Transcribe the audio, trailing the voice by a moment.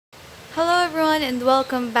Hello everyone and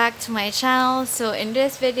welcome back to my channel. So in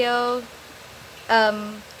this video,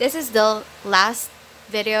 this is the last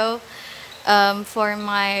video for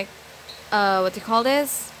my what do you call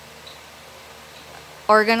this?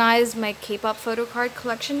 Organize my K-pop photo card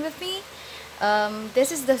collection with me.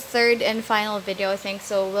 This is the third and final video I think,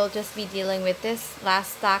 so we'll just be dealing with this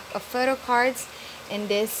last stack of photo cards and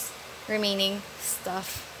this remaining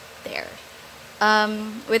stuff there.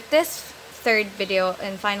 With this third video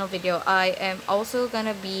and final video, I am also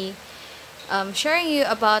gonna be sharing you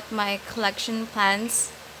about my collection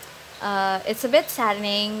plans. It's a bit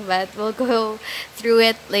saddening, but we'll go through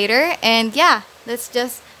it later. And yeah, let's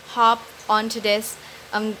just hop onto this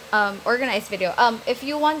organized video. If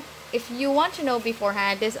you want to know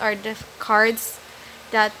beforehand, these are the cards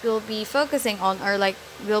that we'll be focusing on, or like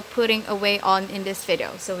we'll putting away on in this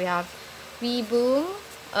video. So we have Boom,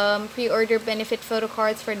 pre-order benefit photo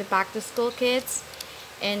cards for the back to school kids,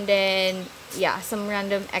 and then yeah, some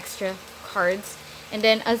random extra cards, and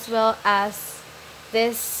then as well as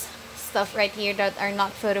this stuff right here that are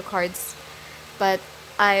not photo cards, but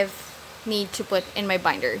I've need to put in my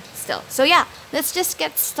binder still. So yeah, let's just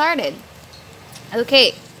get started.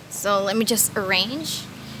 Okay, so let me just arrange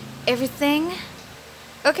everything.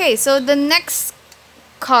 Okay, so the next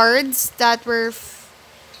cards that we're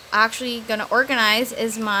actually gonna organize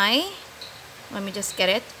is my, let me just get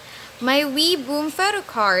it, my Boom photo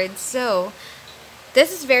card. So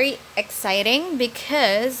this is very exciting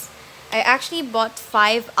because I actually bought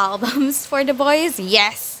 5 albums for the boys.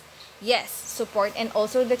 Yes, support, and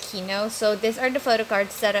also the Kino. So these are the photo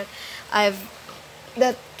cards that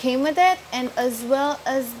that came with it, and as well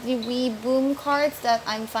as the Boom cards that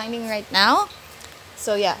I'm finding right now.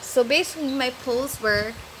 So yeah, so basically my pulls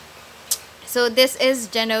were, so this is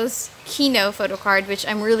Geno's Kino photo card, which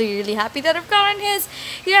I'm really happy that I've gotten his.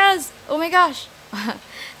 Yes, oh my gosh.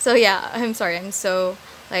 So yeah, I'm sorry, I'm so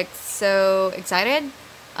excited.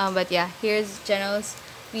 But yeah, here's Geno's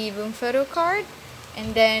Boom photo card,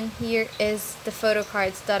 and then here is the photo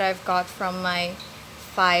cards that I've got from my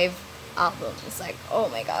 5 albums. Like, oh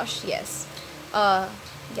my gosh, yes.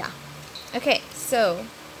 Yeah. Okay, so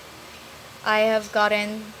I have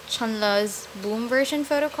gotten Chunla's Boom version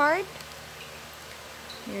photo card.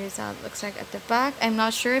 Here's how it looks like at the back. I'm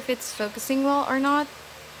not sure if it's focusing well or not,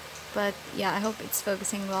 but yeah, I hope it's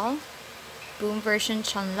focusing well. Boom version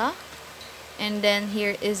Chunla. And then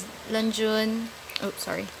here is Lanjun, oh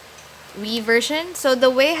sorry, version. So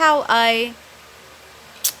the way how I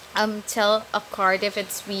tell a card if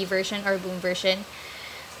it's version or Boom version.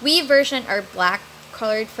 Version are black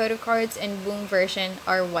colored photo cards, and Boom version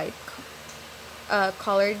are white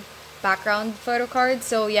colored background photo cards.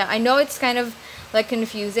 So yeah, I know it's kind of like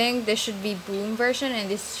confusing. This should be Boom version and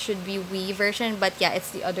this should be version, but yeah,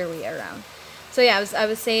 it's the other way around. So yeah, I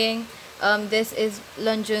was saying this is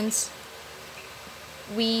Lanjun's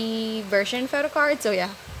version photo card. So yeah,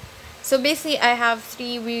 so basically I have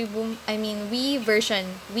 3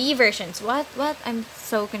 versions. What? I'm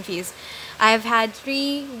so confused. I've had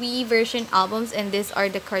 3 version albums, and these are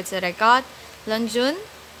the cards that I got. Lanjun,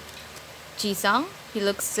 Jisung, he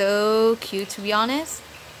looks so cute to be honest.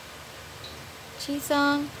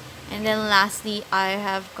 Jisung, and then lastly I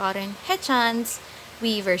have gotten Haechan's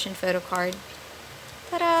version photo card.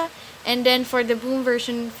 Ta-da! And then for the Boom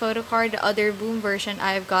version photo card, the other Boom version,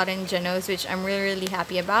 I have gotten Geno's, which I'm really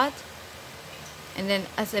happy about. And then,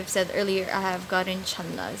 as I've said earlier, I have gotten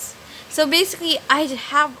Chunla's. So basically, I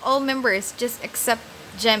have all members just except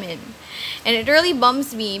Jimin, and it really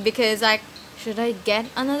bums me because, like, should I get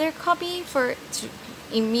another copy for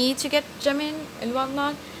me to get Jimin and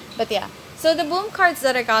whatnot? But yeah, so the Boom cards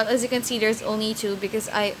that I got, as you can see, there's only 2 because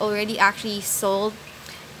I already actually sold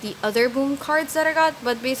the other Boom cards that I got.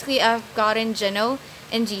 But basically, I've gotten Jeno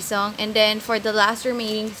and Jisung, and then for the last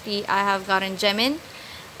remaining 3, I have gotten Jimin,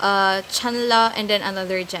 Chanla, and then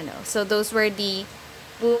another Jeno. So those were the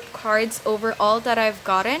Boom cards overall that I've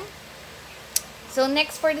gotten. So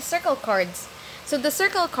next for the circle cards. So the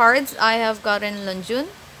circle cards, I have gotten Lanjun.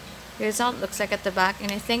 Here's how it looks like at the back,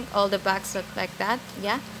 and I think all the backs look like that.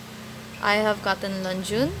 Yeah, I have gotten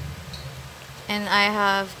Lanjun, and I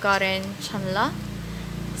have gotten Chanla.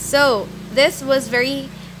 So this was very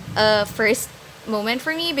first moment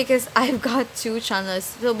for me because I've got 2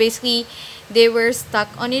 Chanlas. So basically they were stuck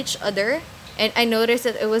on each other, and I noticed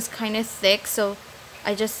that it was kind of thick, so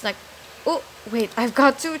I just like, oh wait, I've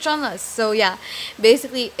got 2 Chanlas. So yeah,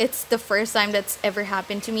 basically it's the first time that's ever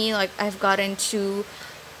happened to me. Like, I've gotten 2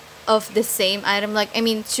 of the same item, like, I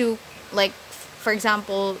mean 2 like for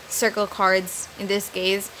example, circle cards in this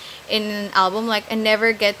case in an album. Like I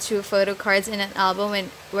never get to photo cards in an album and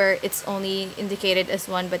where it's only indicated as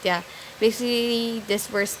one. But yeah, basically this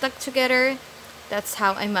were stuck together. That's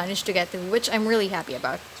how I managed to get through, which I'm really happy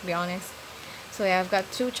about, to be honest. So yeah, I've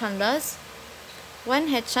got 2 Chanlas, 1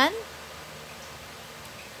 Hechan,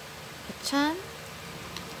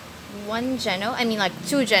 1 Geno. I mean like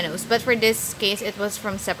 2 Genos, but for this case it was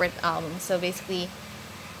from separate albums. So basically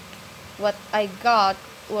what I got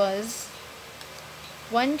was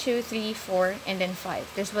 1, 2, 3, 4, and then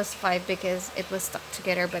 5. This was 5 because it was stuck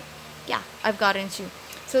together, but yeah, I've gotten 2.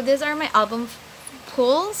 So these are my album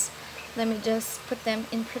pulls. Let me just put them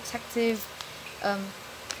in protective,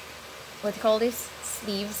 what do you call this?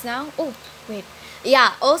 Sleeves now. Oh, wait.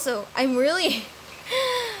 Yeah, also, I'm really,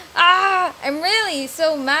 I'm really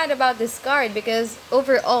so mad about this card because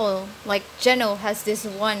overall, like, Geno has this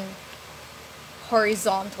one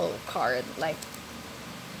horizontal card. Like,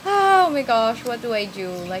 oh my gosh, what do I do?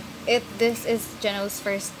 Like, this is Geno's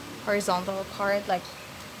first horizontal card. Like,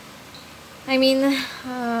 I mean,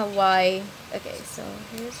 why? Okay, so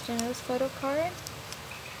here's Geno's photo card.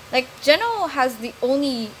 Like, Geno has the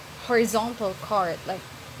only horizontal card. Like,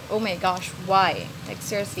 oh my gosh, why? Like,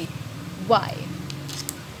 seriously, why?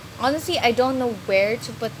 Honestly, I don't know where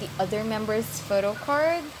to put the other members' photo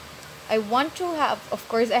card. I want to have, of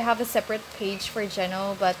course, I have a separate page for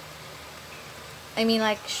Geno, but I mean,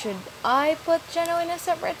 like, should I put Geno in a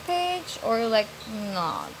separate page or like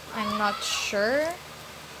not? I'm not sure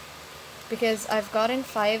because I've gotten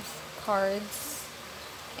 5 cards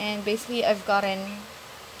and basically I've gotten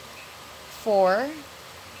 4.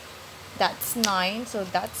 That's 9, so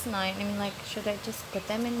that's 9. I mean, like, should I just put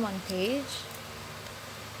them in one page?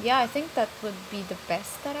 Yeah, I think that would be the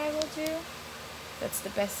best that I will do. That's the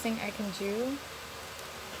best thing I can do.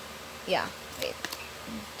 Yeah, wait.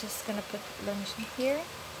 I'm just gonna put lunch in here.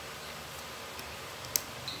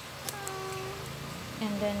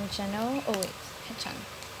 And then Geno. Oh wait, Hechan.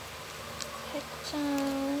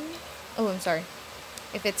 Oh, I'm sorry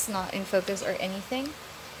if it's not in focus or anything.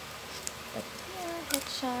 But yeah,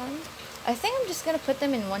 Hechan. I think I'm just gonna put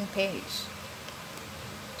them in one page.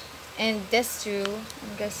 And this too,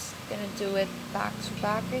 I'm just gonna do it back to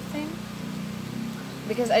back, I think.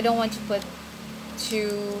 Because I don't want to put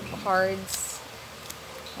 2 cards,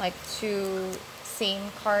 like 2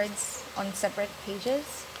 same cards on separate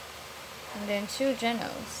pages. And then 2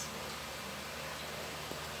 Genos.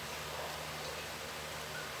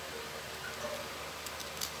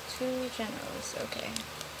 Okay.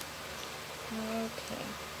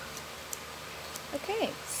 Okay,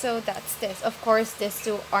 so that's this. Of course, these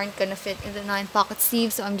 2 aren't gonna fit in the 9 pocket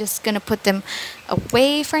sleeves, so I'm just gonna put them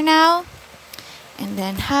away for now. And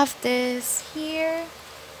then have this here.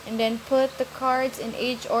 And then put the cards in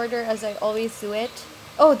age order as I always do it.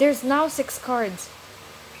 Oh, there's now 6 cards.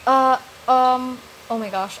 Oh my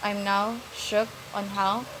gosh, I'm now shook on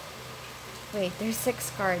how. Wait, there's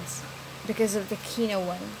 6 cards because of the Kino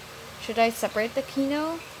one. Should I separate the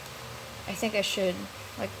Kino? I think I should.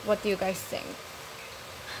 Like, what do you guys think?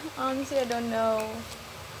 Honestly, I don't know.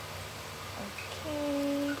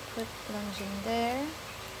 Okay, put lunch in there.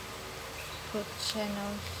 Put Geno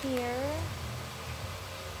here.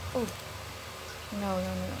 Oh, no.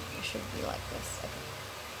 It should be like this. Okay.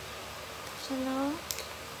 Geno.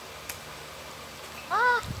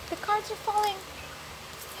 Ah, the cards are falling.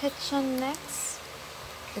 Hechan next.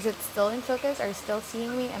 Is it still in focus? Are you still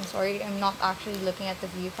seeing me? I'm sorry, I'm not actually looking at the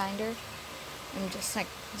viewfinder. I'm just like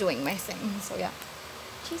doing my thing. So yeah.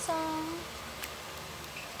 Chisong.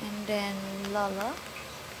 And then Lala.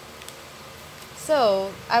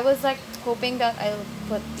 So I was like hoping that I'll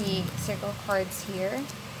put the circle cards here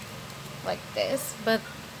like this, but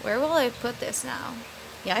where will I put this now?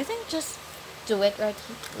 Yeah, I think just do it right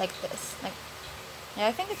like this. Like, yeah,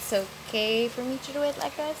 I think it's okay for me to do it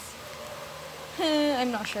like this.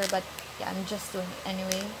 I'm not sure, but yeah, I'm just doing it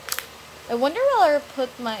anyway. I wonder where I'll put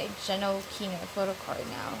my Geno Kino photo card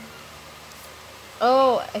now.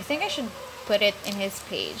 Oh, I think I should put it in his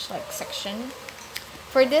page, like section.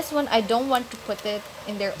 For this one, I don't want to put it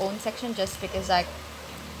in their own section just because like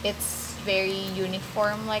it's very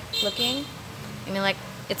uniform like looking. I mean, like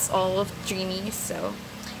it's all of dreamies, so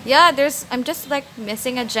yeah, I'm just like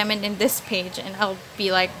missing a gem in this page and I'll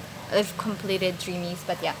be like, I've completed dreamies.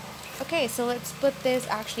 But yeah, okay, so let's put this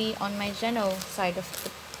actually on my Geno side of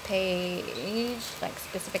the page, like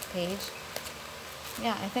specific page.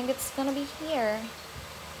 Yeah, I think it's gonna be here.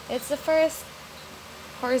 It's the first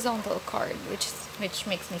horizontal card, which makes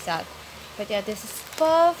me sad. But yeah, this is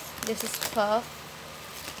Puff, this is Puff.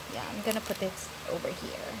 Yeah, I'm gonna put this over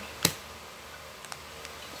here.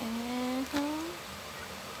 And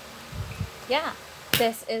yeah,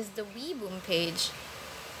 this is the Weeboom page.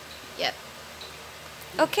 Yep.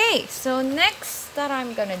 Okay, so next that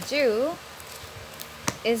I'm gonna do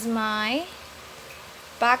is my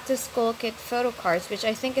back to school kit photo cards, which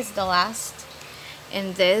I think is the last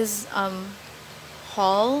in this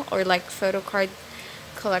haul, or like photo card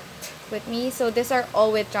collect with me. So these are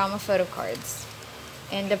all with drama photo cards,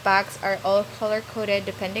 and the backs are all color coded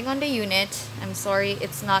depending on the unit. I'm sorry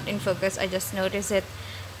it's not in focus, I just noticed it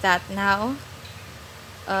that now.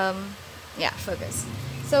 Yeah, focus.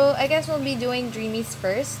 So I guess we'll be doing Dreamies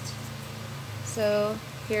first. So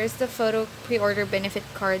here's the photo pre-order benefit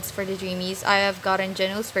cards for the Dreamies. I have gotten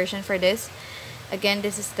Geno's version for this. Again,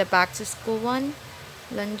 this is the back to school one.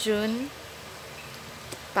 Lanjun.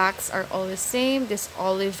 Backs are all the same. This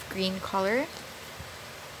olive green color.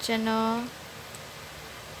 Geno.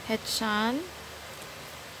 Hechan.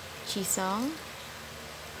 Jisung.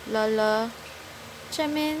 Lala.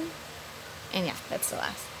 Jaemin. And yeah, that's the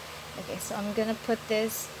last. Okay, so I'm gonna put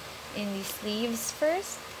this in the sleeves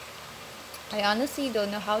first. I honestly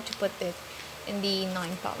don't know how to put it in the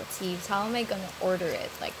 9-pocket sleeves. How am I gonna order it?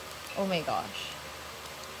 Like, oh my gosh.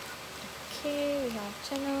 Okay, we have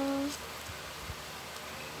Channel.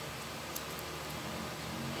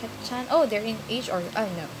 Hechan. Oh, they're in age order. Oh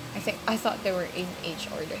no, I thought they were in age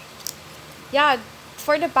order. Yeah,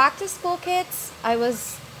 for the back to school kits, I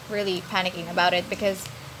was really panicking about it because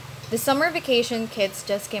the summer vacation kits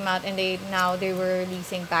just came out, and now they were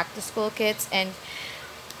releasing back to school kits, and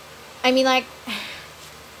I mean, like,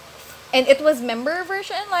 and it was member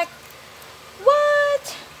version, like,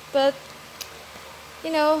 what? But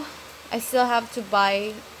you know, I still have to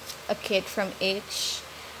buy a kit from each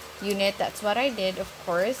unit. That's what I did, of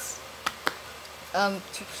course,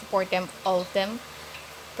 to support them, all of them.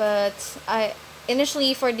 But I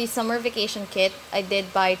initially, for the summer vacation kit, I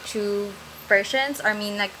did buy 2 versions, I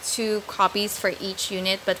mean like 2 copies for each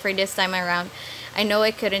unit. But for this time around, I know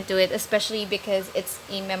I couldn't do it, especially because it's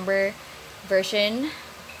a member version,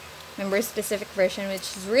 member specific version,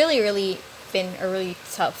 which has really been a really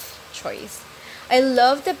tough choice. I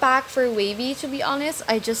love the back for Wavy, to be honest.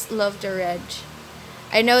 I just love the red.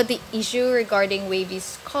 I know the issue regarding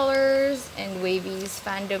Wavy's colors and Wavy's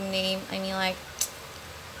fandom name. I mean, like,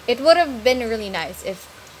 it would have been really nice if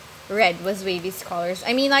red was Wavy's colors.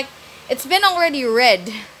 I mean, like, it's been already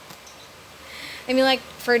red. I mean, like,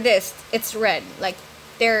 for this, it's red. Like,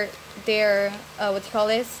 their what do you call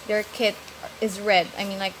this? Their kit is red. I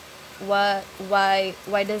mean, like, why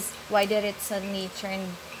did it suddenly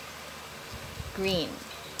turn green?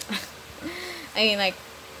 I mean, like,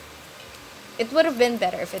 it would have been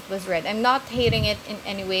better if it was red. I'm not hating it in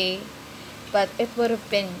any way, but it would have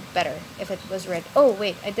been better if it was red. Oh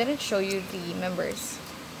wait, I didn't show you the members,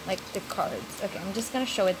 like the cards. Okay, I'm just gonna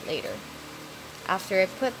show it later after I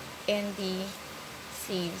put in the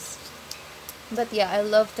sleeves. But yeah, I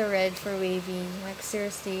love the red for Wavy. Like,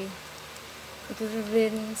 seriously, it would have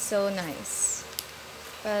been so nice.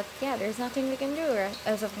 But yeah, there's nothing we can do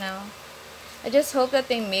as of now. I just hope that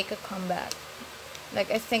they make a comeback. Like,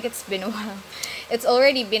 I think it's been a while. It's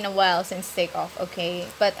already been a while since Takeoff, okay?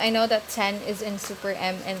 But I know that 10 is in Super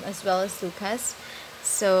M, and as well as Lucas.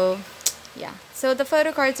 So, yeah. So, the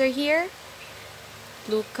photo cards are here.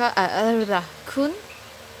 Kun.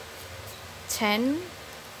 10.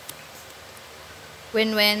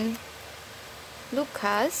 Win-Win.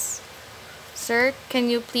 Lucas. Sir, can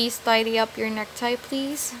you please tidy up your necktie,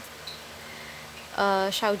 please?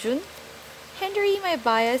 Xiaojun. Henry, my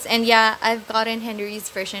bias. And yeah, I've gotten Henry's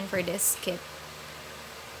version for this kit.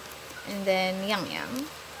 And then Yang Yang.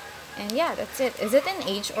 And yeah, that's it. Is it in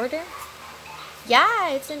age order?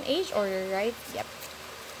 Yeah, it's in age order, right? Yep.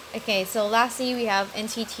 Okay, so lastly, we have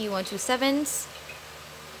NCT 127s.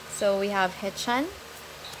 So we have Hechan.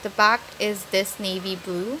 The back is this navy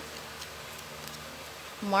blue.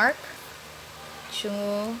 Mark.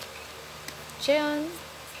 Chungwoo. Jeon.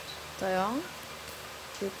 Doyoung.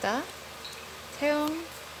 Yuta. Taeyong.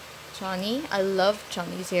 Johnny. I love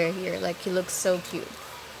Johnny's hair here. Like, he looks so cute.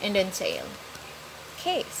 And then Tail.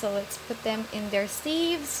 Okay, so let's put them in their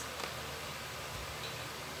sleeves.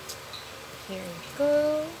 Here we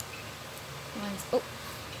go. Oh,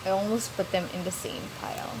 I almost put them in the same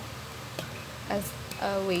pile as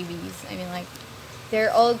Wavies. I mean, like, they're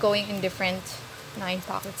all going in different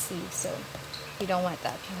 9-pocket sleeves, so you don't want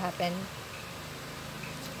that to happen.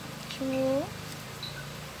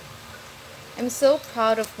 I'm so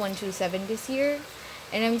proud of 127 this year,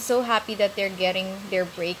 and I'm so happy that they're getting their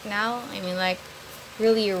break now. I mean, like,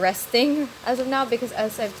 really resting as of now, because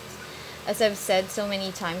as I've said so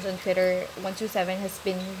many times on Twitter, 127 has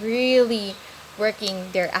been really working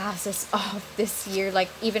their asses off this year, like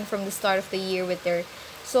even from the start of the year with their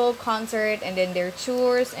Seoul concert and then their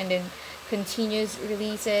tours and then continuous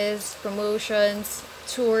releases, promotions,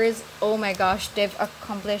 tours. Oh my gosh, they've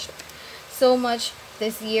accomplished so much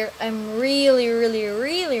this year. I'm really, really,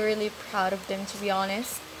 really, really proud of them, to be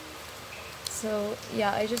honest. So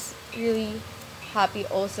yeah, I just really happy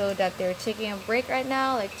also that they're taking a break right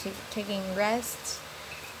now, like taking rest.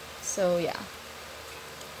 So yeah,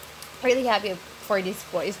 really happy for these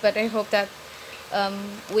boys, but I hope that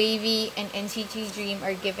Wavy and NCT Dream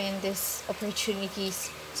are given these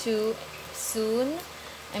opportunities too soon.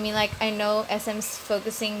 I mean, like, I know SM's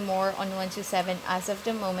focusing more on 127 as of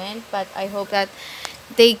the moment, but I hope that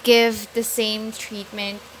they give the same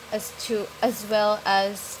treatment as well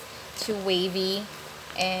as to Wavy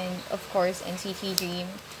and of course NCT Dream,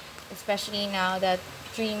 especially now that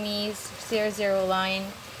Dreamy's 00 line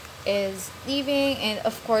is leaving, and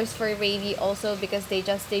of course for Wavy also because they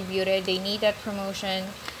just debuted, they need that promotion.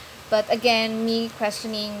 But again, me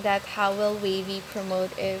questioning that how will Wavy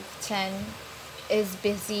promote if 10 is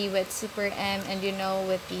busy with Super M and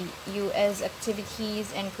with the US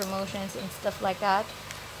activities and promotions and stuff like that.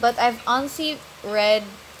 But I've honestly read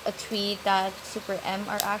a tweet that Super M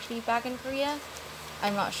are actually back in Korea.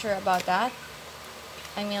 I'm not sure about that.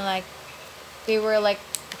 I mean, like, they were like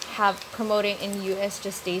have promoting in US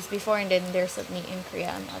just days before and then they're suddenly in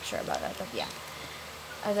Korea. I'm not sure about that, but yeah,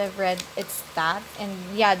 as I've read, it's that. And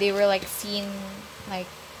yeah, they were like seen, like,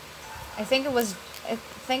 I think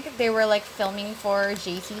they were like filming for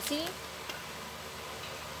JCC.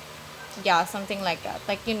 Yeah, something like that.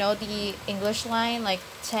 Like, the English line, like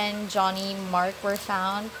 10, Johnny, Mark were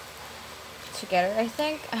found together, I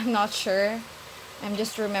think. I'm not sure. I'm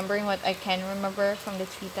just remembering what I can remember from the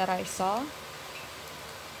tweet that I saw.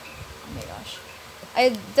 Oh my gosh.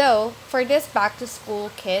 Though, for this back to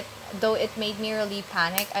school kit, though it made me really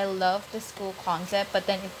panic, I love the school concept, but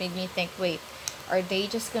then it made me think, wait, are they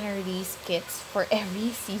just gonna release kits for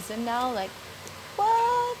every season now? Like,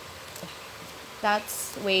 what?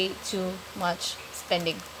 That's way too much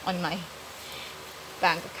spending on my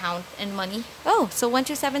bank account and money. Oh, so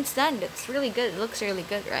 127's done. That's really good. It looks really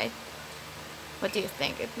good, right? What do you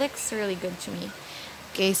think? It looks really good to me.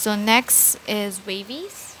 Okay, so next is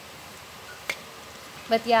Wavy's.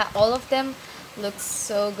 But yeah, all of them look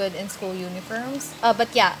so good in school uniforms.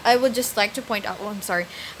 But yeah, I would just like to point out, oh, I'm sorry.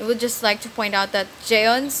 I would just like to point out that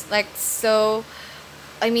Jaeon's like so,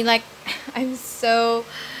 I mean, like, I'm so,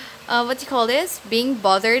 what do you call this? Being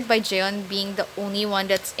bothered by Jaeon being the only one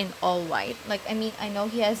that's in all white. Like, I mean, I know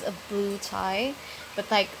he has a blue tie, but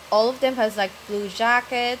like all of them has like blue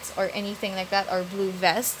jackets or anything like that, or blue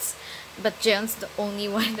vests. But Jaeon's the only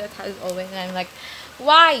one that has all white, and I'm like,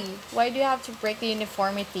 why? Why do you have to break the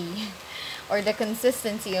uniformity or the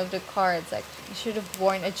consistency of the cards? Like, you should have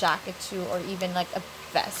worn a jacket too, or even like a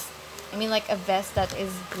vest. I mean, like a vest that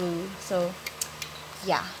is blue. So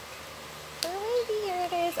yeah. For Wavy, here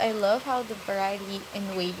it is. I love how the variety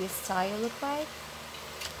in Wavy's style look like.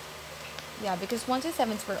 Yeah, because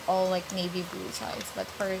 127s were all like navy blue ties, but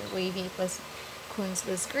for Wavy it was Kunz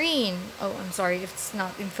was green. Oh, I'm sorry if it's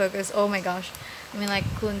not in focus. Oh my gosh. I mean, like,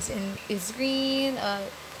 Kunz is green,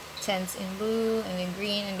 Tens in blue, and then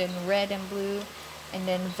green, and then red and blue, and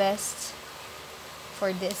then vest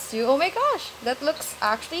for this too. Oh my gosh, that looks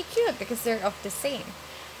actually cute because they're of the same.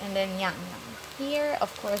 And then Yang Yang here.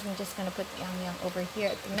 Of course, I'm just gonna put Yang Yang over here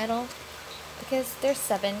at the middle because there's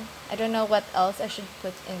 7. I don't know what else I should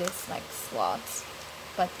put in this like slots,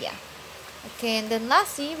 but yeah. Okay, and then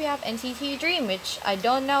lastly, we have NCT Dream, which I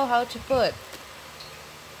don't know how to put.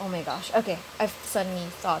 Oh my gosh. Okay, I've suddenly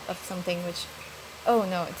thought of something which... Oh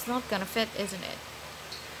no, it's not gonna fit, isn't it?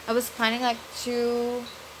 I was planning like 2,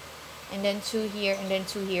 and then 2 here, and then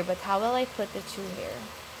 2 here, but how will I put the 2 here?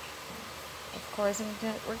 Of course,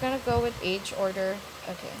 we're gonna go with age order.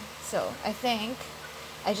 Okay, so I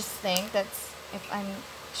just think that's...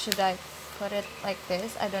 Should I put it like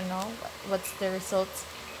this? I don't know what's the results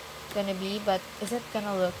gonna be, but is it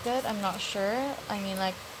gonna look good? I'm not sure. I mean,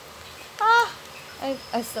 like,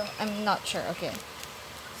 I'm not sure. Okay,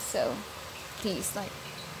 so please, like,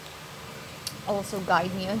 also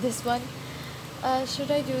guide me on this one.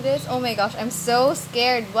 Should I do this? Oh my gosh, I'm so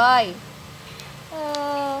scared. Why?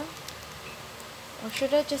 Or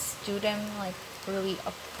should I just do them like really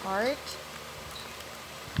apart?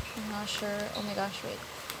 I'm not sure. Oh my gosh, wait.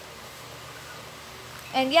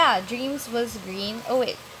 And yeah, Dreams was green. Oh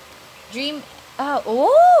wait,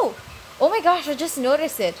 oh my gosh, I just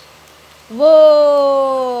noticed it.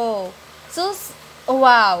 Whoa. So, oh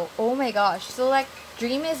wow. Oh my gosh. So like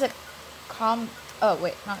Dream is a oh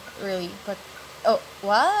wait, not really, but oh,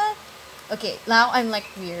 what? Okay, now I'm like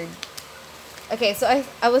weird. Okay, so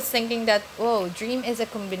I was thinking that, whoa, Dream is a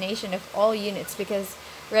combination of all units because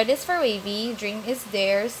red is for Wavy, Dream is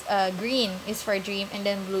theirs, green is for Dream, and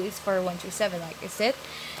then blue is for 127. Like, is it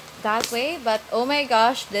that way? But oh my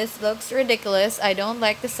gosh, this looks ridiculous. I don't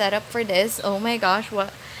like the setup for this. Oh my gosh,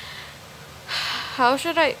 what? How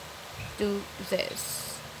should I do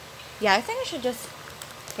this? Yeah, I think I should just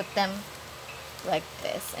put them like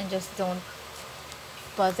this and just don't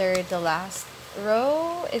bother the last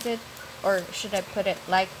row. Is it, or should I put it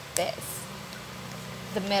like this?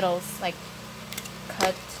 The middle's like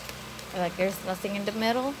cut, or like there's nothing in the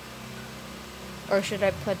middle. Or should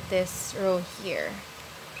I put this row here?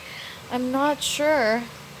 I'm not sure.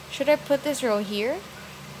 Should I put this row here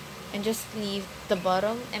and just leave the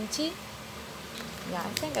bottom empty? Yeah, I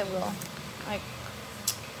think I will. Like,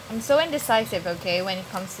 I'm so indecisive, okay, when it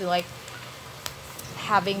comes to like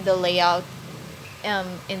having the layout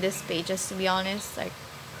in this pages, to be honest. Like,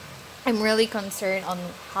 I'm really concerned on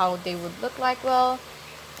how they would look like well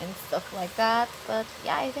and stuff like that. But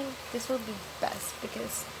yeah, I think this will be best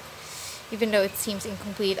because even though it seems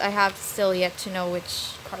incomplete, I have still yet to know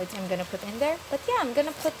which cards I'm gonna put in there. But yeah, I'm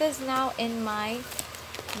gonna put this now in my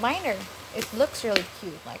binder. It looks really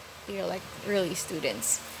cute, like they're like really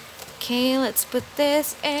students. Okay, let's put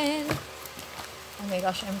this in. Oh my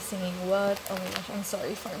gosh, I'm singing what? Oh my gosh, I'm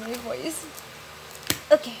sorry for my voice.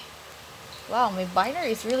 Okay. Wow, my binder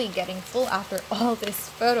is really getting full after all these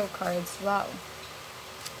photo cards. Wow.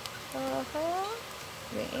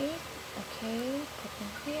 Wait. Okay, put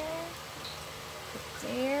them here. Put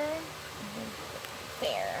there. And then put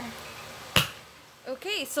there.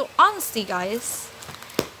 Okay, so honestly, guys,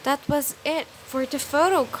 that was it for the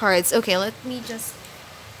photo cards. Okay, let's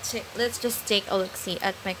just take a look-see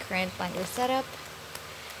at my current binder setup.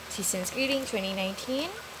 Season's Greeting 2019,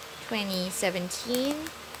 2017,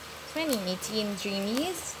 2018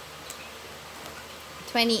 Dreamies,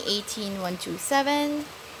 2018 127,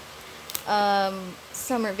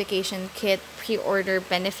 Summer Vacation Kit Pre-Order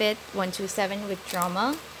Benefit 127 with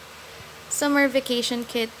Drama, Summer Vacation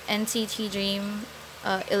Kit NCT Dream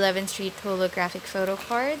 11th Street Holographic Photo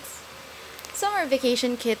Cards, Summer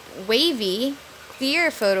Vacation Kit Wavy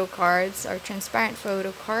Clear Photo Cards or Transparent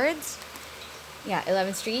Photo Cards, yeah,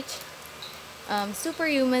 11th Street,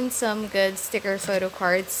 Superhuman Some Good Sticker Photo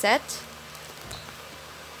Card Set,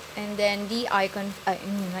 and then the icon,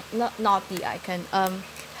 not the icon,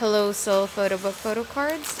 Hello Soul Photo Book Photo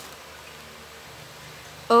Cards.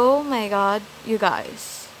 Oh my god, you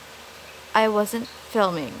guys, I wasn't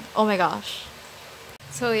filming. Oh my gosh.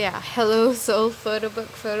 So yeah, Hello Soul Photo Book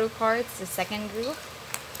Photo Cards, the second group.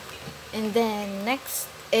 And then next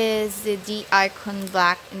is the icon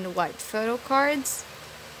black and white photo cards.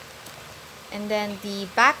 And then the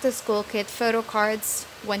Back to School Kit Photo Cards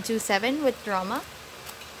 127 with Drama.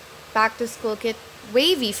 Back to School Kit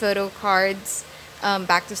Wavy Photo Cards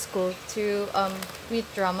Back to School 2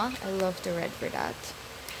 with Drama. I love the red for that.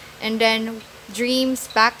 And then Dreams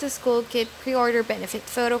Back to School Kit Pre-Order Benefit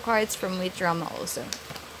Photo Cards from with Drama also.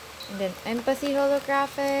 And then Empathy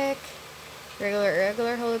Holographic, regular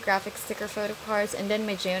holographic sticker photo cards, and then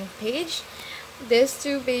my Jaeon page. These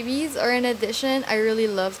two babies are an addition. I really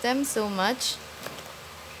love them so much.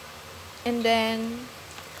 And then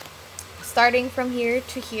starting from here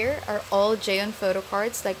to here are all Jaeon photo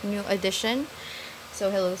cards, like new addition.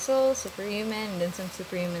 So Hello Soul, Superhuman, and then some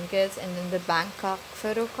Superhuman goods, and then the Bangkok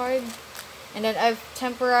photo card. And then I've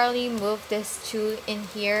temporarily moved this two in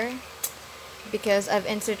here because I've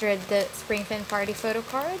inserted the Spring Fin Party photo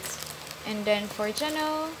cards. And then for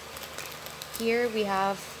Jeno, here we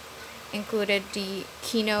have included the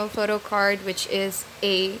Kino photo card, which is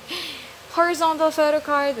a horizontal photo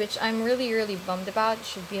card, which I'm really bummed about. It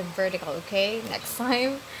should be a vertical, okay, next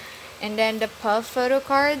time. And then the Puff photo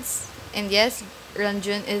cards, and yes,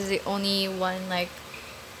 Ranjun is the only one, like,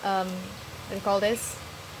 what do you call this,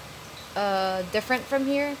 different from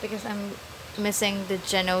here, because I'm missing the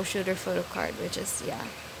Jeno shooter photo card, which is, yeah,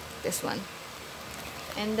 this one.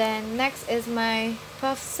 And then next is my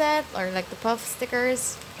Puff set, or like the Puff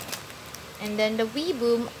stickers. And then the Wee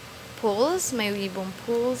Boom pulls, my Wee Boom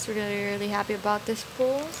pulls, really happy about this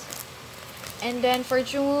pulls. And then for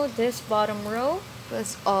Jungwoo, this bottom row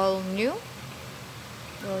was all new.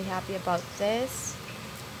 Really happy about this.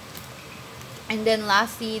 And then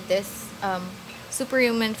lastly, this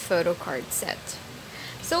Superhuman photo card set.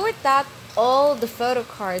 So with that, all the photo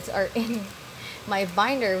cards are in my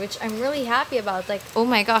binder, which I'm really happy about. Like, oh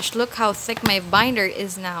my gosh, look how thick my binder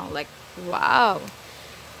is now. Like, wow.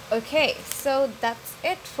 Okay, so that's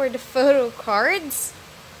it for the photo cards.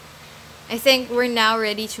 I think we're now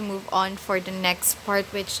ready to move on for the next part,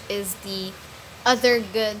 which is the other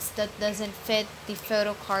goods that doesn't fit the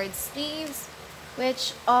photo card sleeves,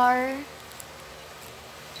 which are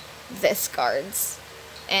these cards.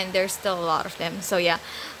 And there's still a lot of them. So yeah,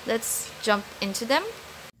 let's jump into them.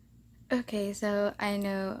 Okay, so I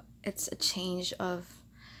know it's a change of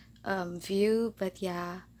view, but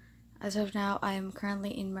yeah, as of now, I'm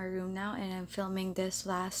currently in my room now and I'm filming this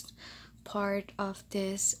last part of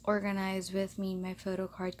this Organize With Me My Photo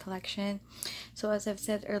Card collection. So as I've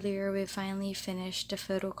said earlier, we finally finished the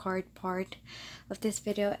photo card part of this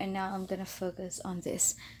video, and now I'm gonna focus on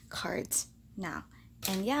these cards now.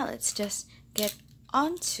 And yeah, let's just get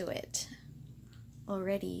onto it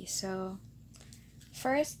already. So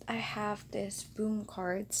first, I have this boom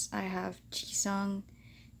cards. I have Jisung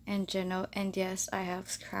and Jeno, and yes, I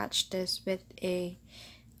have scratched this with a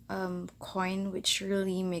coin, which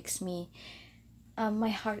really makes me my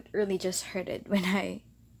heart really just hurted when I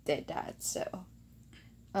did that. So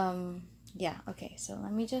yeah, okay, so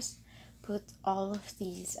let me just put all of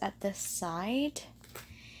these at the side,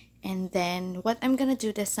 and then what I'm gonna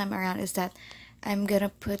do this time around is that I'm gonna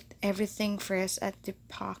put everything first at the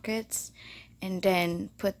pockets and then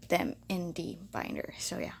put them in the binder.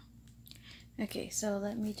 So yeah, okay, so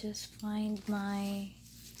let me just find my,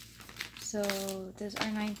 so these are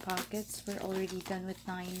 9 pockets. We're already done with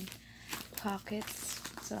 9 pockets,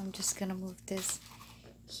 so I'm just gonna move this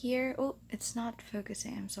here. Oh, it's not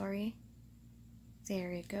focusing, I'm sorry.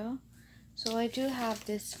 There you go. So I do have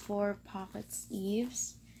this 4 pocket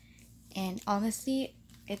sleeves, and honestly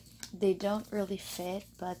they don't really fit,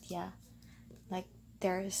 but yeah, like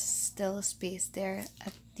there's still space there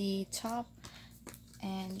at the top,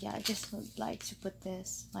 and yeah, I just would like to put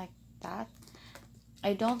this like that.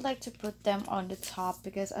 I don't like to put them on the top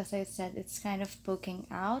because, as I said, it's kind of poking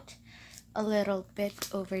out a little bit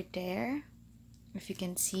over there, if you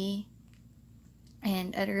can see,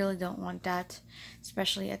 and I really don't want that,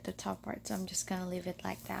 especially at the top part, so I'm just gonna leave it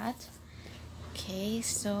like that. Okay,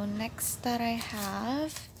 so next that I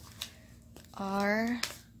have are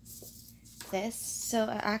this. So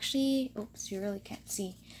I actually, oops, you really can't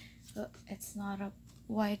see. Oh, it's not a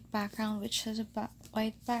white background, which has a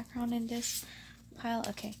white background in this pile.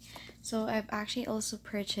 Okay, so I've actually also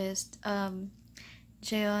purchased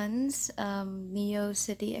Jeon's Neo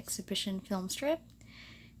City exhibition film strip,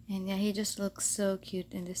 and yeah, he just looks so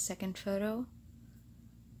cute in this second photo.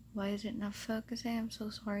 Why is it not focusing? I'm so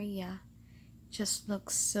sorry. Yeah, just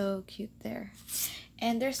looks so cute there.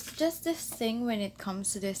 And there's just this thing when it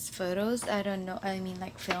comes to these photos, I don't know, I mean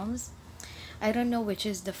like films, I don't know which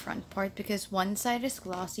is the front part, because one side is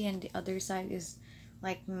glossy and the other side is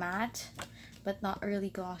like matte but not really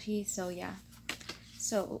glossy. So yeah,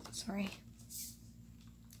 so sorry.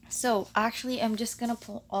 So actually I'm just gonna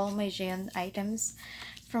pull all my Jeon items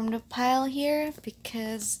from the pile here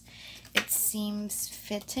because it seems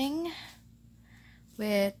fitting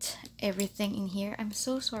with everything in here. I'm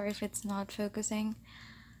so sorry if it's not focusing.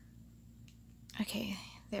 Okay,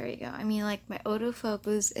 there you go. I mean, like, my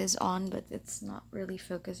autofocus is on, but it's not really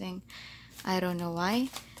focusing. I don't know why.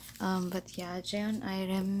 But yeah, Jeon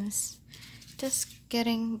items. Just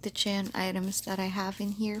getting the Jeon items that I have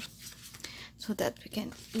in here so that we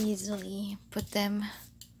can easily put them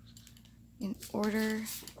in order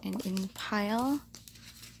and in pile.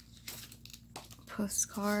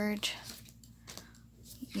 Postcard.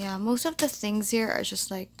 Yeah, most of the things here are just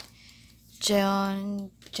like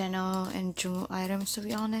Jeon, Jeno, and Jungwoo items, to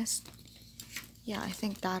be honest. Yeah, I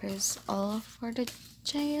think that is all for the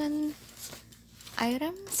Jeon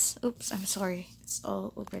items. Oops, I'm sorry, it's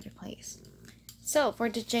all over the place. So for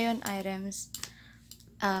the Jeon items,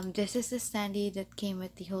 this is the standee that came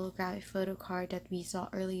with the holographic photo card that we saw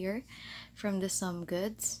earlier from the Some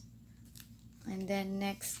Goods. And then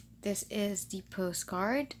next, this is the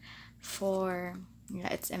postcard for, yeah,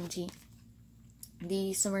 it's empty,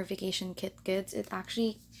 the summer vacation kit goods. It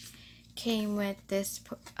actually came with this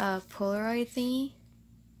Polaroid thingy.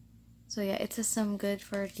 So yeah, it's a Some Good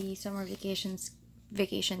for the summer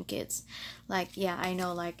vacation kits. Like, yeah, I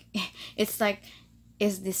know, like it's like,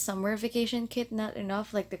 is the summer vacation kit not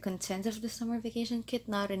enough? Like the content of the summer vacation kit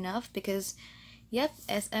not enough? Because yep,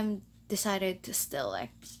 SM decided to still like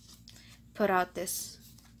put out this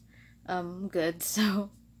good. So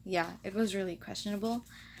yeah, it was really questionable.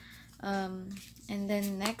 And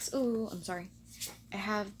then next, oh, I'm sorry, I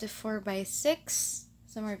have the 4x6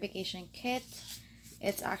 summer vacation kit.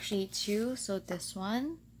 It's actually 2, so this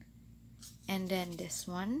one and then this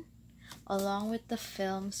one, along with the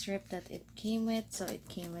film strip that it came with. So it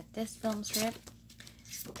came with this film strip,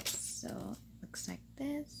 so it looks like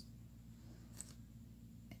this.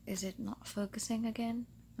 is it not focusing again?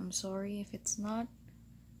 I'm sorry if it's not.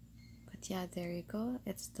 But yeah, there you go.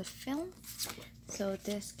 It's the film. So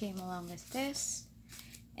this came along with this.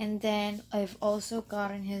 And then I've also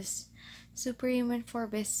gotten his Superhuman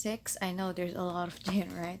 4x6. I know there's a lot of Jin,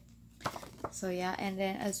 right? So yeah, and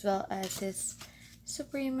then as well as his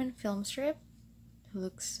Superhuman film strip.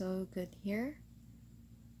 Looks so good here.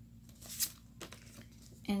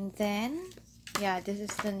 And then, yeah, this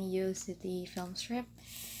is the new City film strip.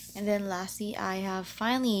 And then lastly, I have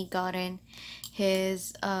finally gotten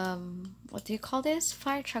his, what do you call this?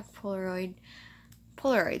 Fire truck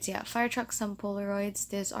Polaroids, yeah, fire truck, some Polaroids.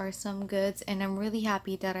 These are some goods, and I'm really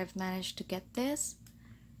happy that I've managed to get this.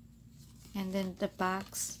 And then the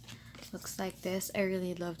backs looks like this. I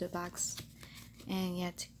really love the backs. And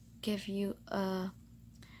yeah, to give you a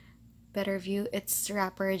better view, it's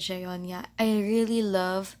rapper Jaeon. Yeah, I really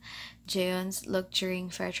love Jaeon's look during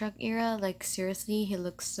Fire Truck era. Like seriously, he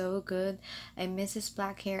looks so good. I miss his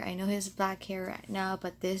black hair. I know his black hair right now,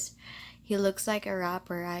 but this, he looks like a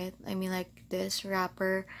rapper, right? I mean, like this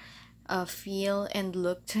rapper feel and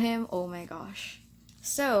look to him. Oh my gosh.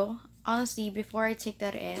 So honestly, before I take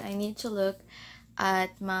that in, I need to look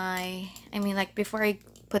at my, I mean, like before I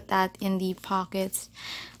put that in the pockets,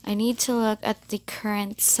 I need to look at the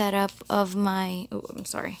current setup of my, oh, I'm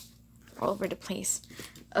sorry, all over the place,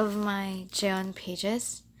 of my Jaeon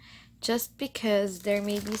pages, just because there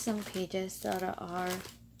may be some pages that are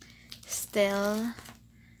still,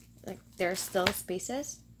 like there's still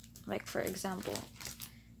spaces, like for example,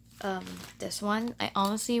 this one, I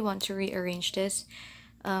honestly want to rearrange this,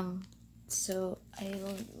 so I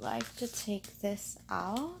would like to take this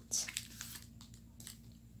out.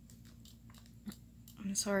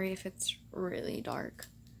 I'm sorry if it's really dark.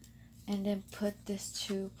 And then put these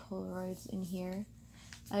two Polaroids in here.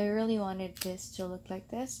 I really wanted this to look like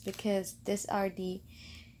this because these are the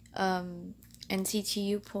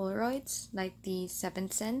NCT Polaroids, like the 7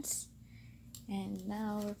 cents. And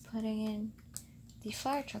now we're putting in the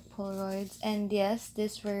fire truck Polaroids. And yes,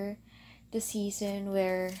 this were the season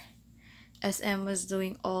where SM was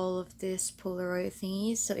doing all of this Polaroid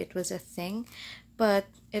thingies, so it was a thing. But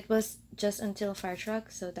it was just until Fire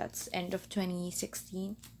Truck, so that's end of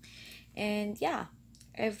 2016. And yeah,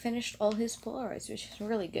 I've finished all his Polaroids, which is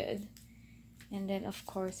really good. And then of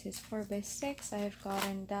course his 4x6, I've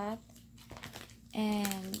gotten that.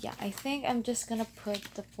 And yeah, I think I'm just gonna put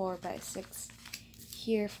the 4x6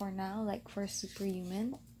 here for now, like for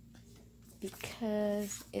Superhuman,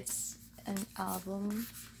 because it's an album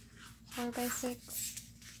 4x6.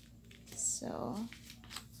 So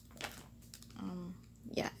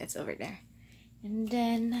yeah, it's over there. And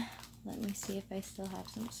then let me see if I still have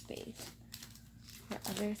some space for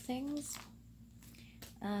other things.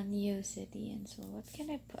 New City. And so what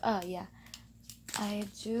can I put? Oh yeah, I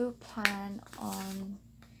do plan on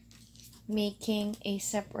making a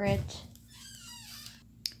separate,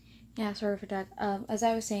 yeah, sorry for that. As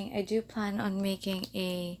I was saying, I do plan on making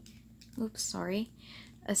a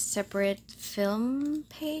separate film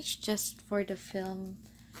page just for the film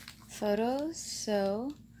photos.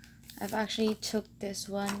 So I've actually took this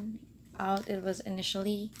one out. It was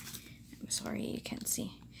initially, I'm sorry you can't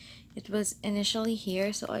see, it was initially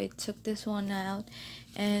here, so I took this one out.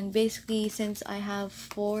 And basically, since I have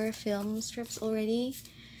 4 film strips already,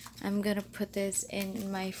 I'm gonna put this in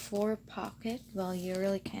my 4 pocket. Well, you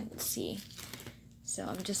really can't see, so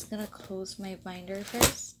I'm just gonna close my binder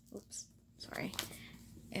first. Oops, sorry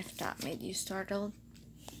if that made you startled.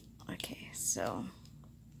 Okay, so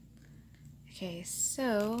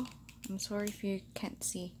I'm sorry if you can't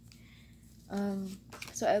see.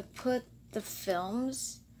 So I put the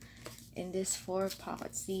films in this 4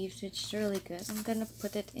 pocket sleeves, which is really good. I'm gonna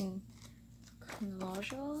put it in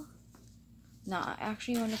chronological. No, I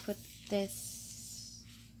actually want to put this.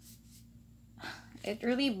 It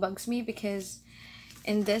really bugs me because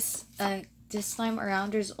in this this time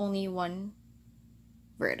around there's only one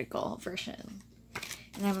vertical version,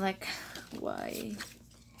 and I'm like, why?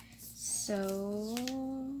 So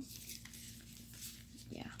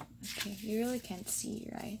yeah, okay, you really can't see,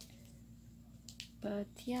 right? But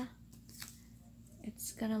yeah,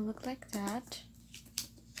 it's gonna look like that.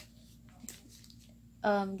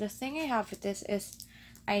 The thing I have with this is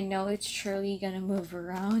I know it's surely gonna move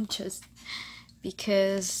around just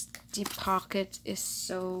because the pocket is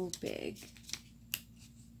so big,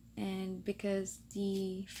 and because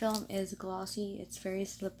the film is glossy, it's very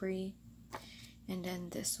slippery. And then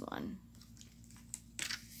this one.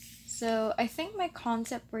 So I think my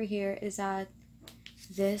concept for here is that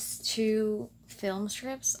these 2 film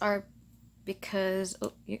strips are, because,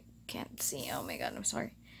 oh, you can't see, oh my god, I'm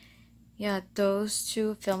sorry. Yeah, those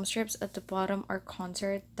two film strips at the bottom are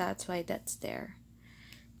concert. That's why that's there.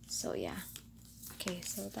 So yeah. Okay,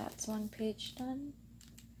 so that's one page done.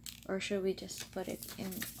 Or should we just put it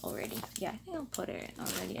in already? Yeah, I think I'll put it in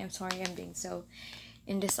already. I'm sorry I'm being so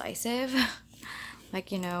indecisive.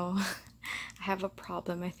 Like, you know, I have a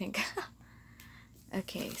problem, I think.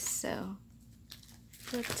 Okay, so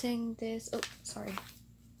putting this, oh, sorry.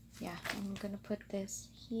 Yeah, I'm gonna put this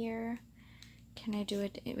here. Can I do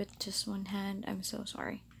it with just one hand? I'm so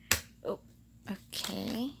sorry. Oh,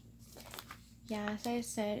 okay. Yeah, as I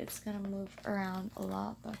said, it's gonna move around a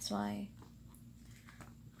lot. That's why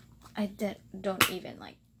I don't even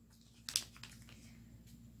like.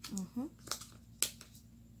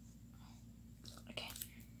 Okay,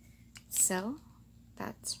 so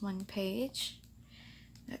that's one page.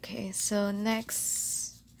 Okay, so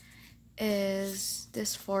next is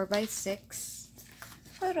this 4x6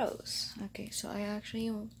 photos. Okay, so I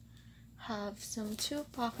actually have some two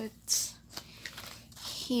pockets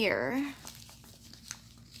here,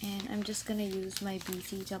 and I'm just gonna use my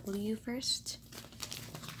BCW first.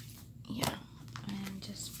 Yeah, and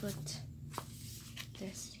just put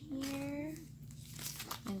this here,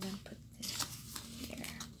 and then put this here,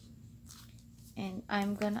 and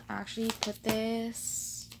I'm gonna actually put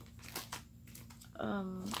this.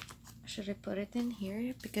 Should I put it in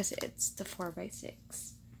here because it's the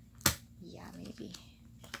 4x6? Yeah, maybe.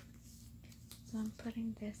 So I'm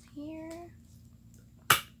putting this here,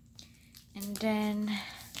 and then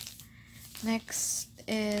next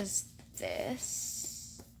is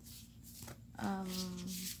this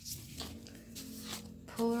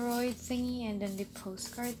Polaroid thingy, and then the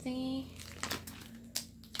postcard thingy.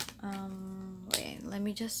 Wait, let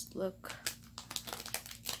me just look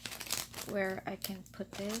where I can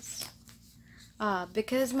put this.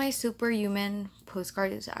 Because my superhuman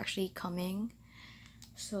postcard is actually coming,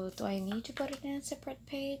 so do I need to put it in a separate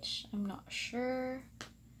page? I'm not sure,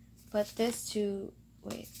 but this too,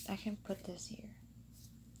 wait, I can put this here.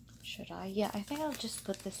 Should I? Yeah, I think I'll just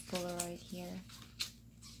put this Polaroid here.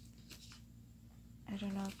 I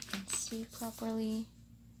don't know if you can see properly,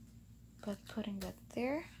 but putting that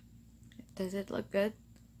there, does it look good?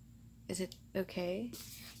 Is it okay?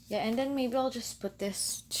 Yeah, and then maybe I'll just put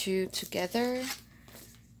this two together,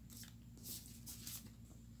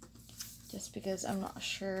 just because I'm not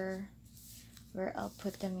sure where I'll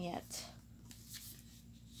put them yet.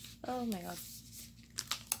 Oh my god.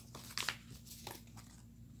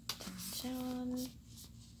 Attention.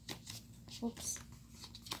 Oops.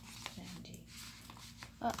 Sandy.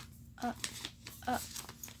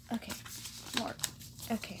 Okay. More.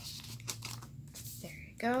 Okay. There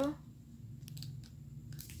you go.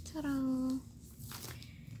 Ta-da! And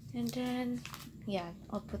then, yeah,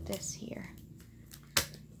 I'll put this here,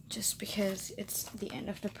 just because it's the end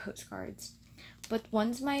of the postcards. But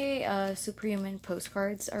once my superhuman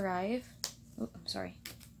postcards arrive, oh, I'm sorry,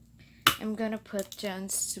 I'm gonna put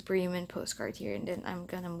Jen's superhuman postcard here, and then I'm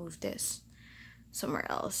gonna move this somewhere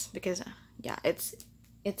else because yeah, it's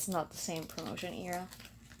not the same promotion era.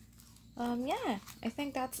 Yeah, I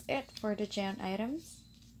think that's it for the Jan items.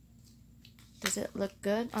 Does it look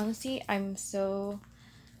good? Honestly, I'm so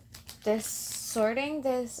sorting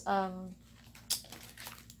this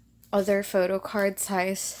other photo card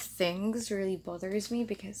size things really bothers me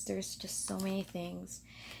because there's just so many things,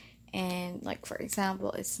 and like for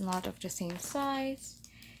example, it's not of the same size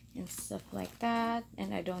and stuff like that,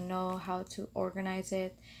 and I don't know how to organize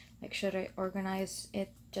it. Like, should I organize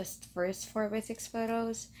it just first 4x6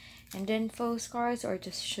 photos and then postcards, or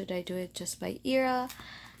just should I do it just by era?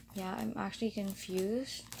 Yeah, I'm actually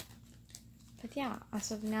confused. But yeah,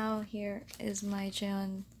 as of now, here is my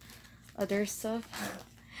Jan other stuff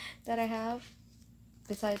that I have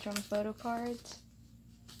besides from photo cards.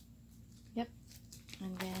 Yep.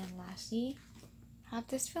 And then lastly, have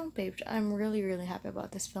this film page. I'm really happy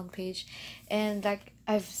about this film page, and like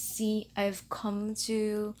I've come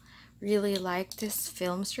to really like this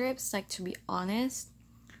film strips. Like, to be honest,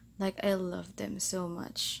 like I love them so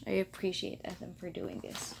much. I appreciate them for doing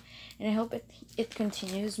this, and I hope it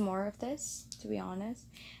continues more of this. To be honest,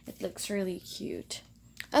 it looks really cute.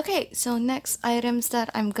 Okay, so next items that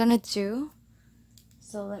I'm gonna do.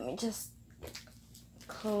 So let me just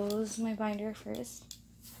close my binder first.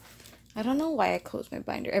 I don't know why I close my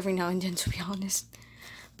binder every now and then, to be honest.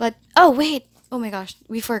 But oh wait, oh my gosh,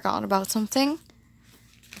 we forgot about something.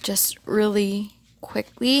 Just really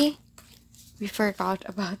quickly, we forgot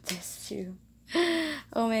about this too.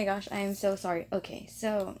 Oh my gosh, I am so sorry. Okay,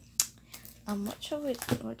 so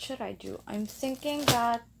what should I do? I'm thinking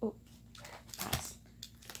that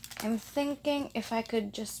I'm thinking if I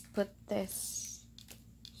could just put this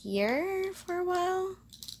here for a while.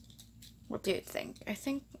 What do you think? I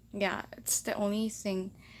think, yeah, it's the only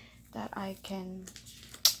thing that I can,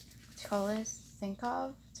 think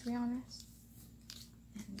of, to be honest.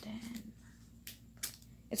 And then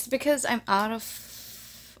it's because I'm out of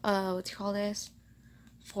 4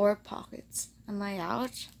 pockets. Am I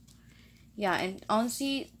out? Yeah, and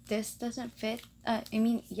honestly, this doesn't fit. I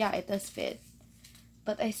mean, yeah, it does fit,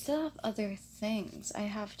 but I still have other things. I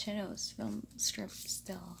have Chino's film strip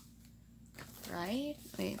still, right?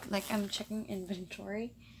 Wait, like I'm checking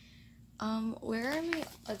inventory. Where are my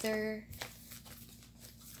other?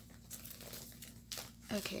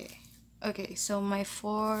 Okay, so my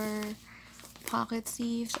 4 pocket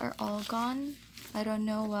sleeves are all gone. I don't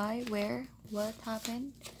know why, where, what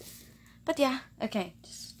happened. But yeah, okay,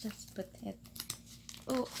 just put it.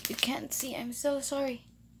 Oh, you can't see, I'm so sorry.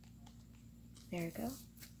 There you go.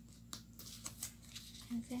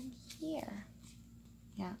 And then here.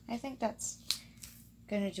 Yeah, I think that's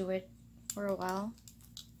gonna do it for a while.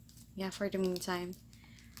 Yeah, for the meantime,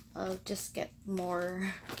 I'll just get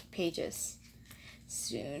more pages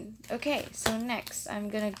soon. Okay, so next I'm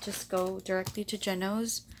gonna just go directly to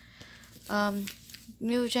Geno's.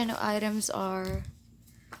 New Geno items are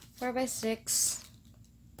 4x6.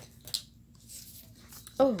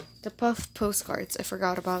 Oh, the puff postcards, I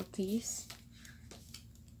forgot about these.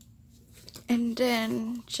 And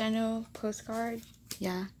then Geno postcard,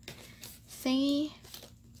 yeah, thingy.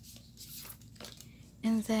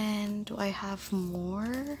 And then do I have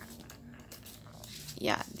more?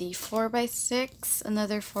 Yeah, the 4x6,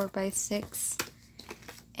 another 4x6,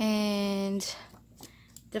 and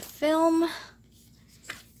the film,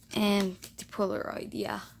 and the Polaroid.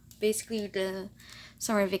 Yeah, basically the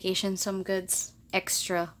summer vacation, some goods,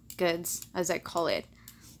 extra goods, as I call it.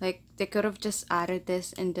 Like, they could have just added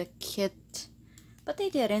this in the kit, but they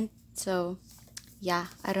didn't. So yeah,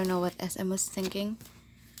 I don't know what SM was thinking.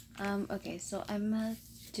 Okay, so I'm gonna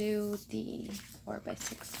do the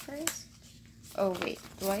 4x6 first. Oh wait,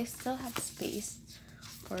 do I still have space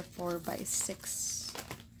for 4x6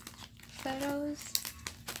 photos?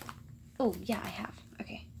 Oh yeah, I have.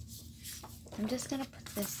 Okay, I'm just gonna put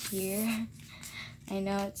this here. I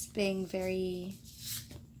know it's being very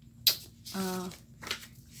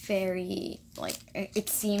like, it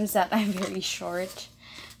seems that I'm very short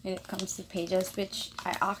when it comes to pages, which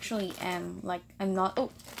I actually am. Like, I'm not,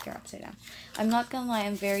 oh, you're upside down. I'm not gonna lie,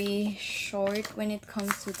 I'm very short when it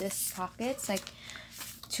comes to this pockets, like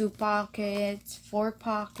 2 pockets, 4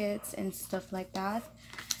 pockets, and stuff like that.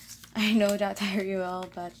 I know that very well,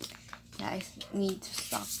 but yeah, I need to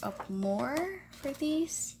stock up more for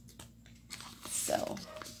these. So,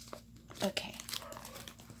 okay.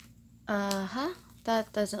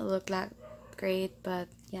 That doesn't look like great, but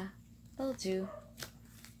yeah, it'll do.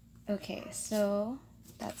 Okay, so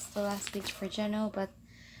that's the last page for Geno, but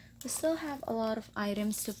we still have a lot of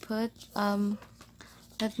items to put.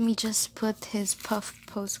 Let me just put his puff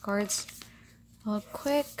postcards real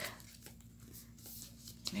quick.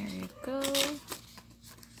 There you go.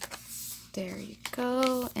 There you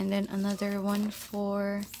go. And then another one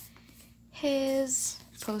for his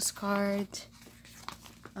postcard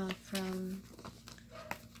from,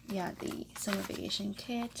 yeah, the summer vacation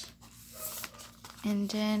kit. And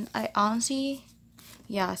then I honestly,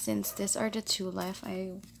 yeah, since these are the 2 left,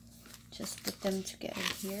 I just put them together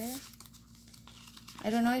here. I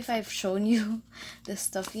don't know if I've shown you this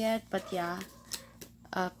stuff yet, but yeah,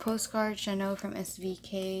 a postcard Geno from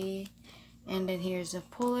SVK, and then here's a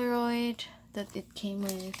Polaroid that it came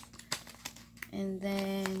with, and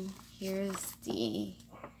then here's the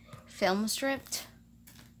film strip.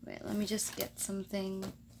 Wait, let me just get something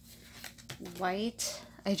white.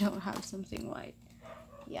 I don't have something white.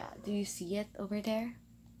 Yeah, do you see it over there?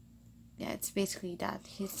 Yeah, it's basically that.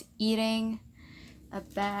 He's eating a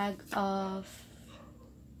bag of,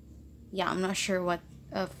 yeah, I'm not sure what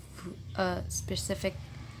specific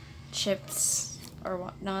chips or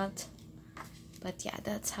whatnot, but yeah,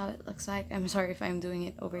 that's how it looks like. I'm sorry if I'm doing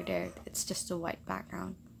it over there. It's just a white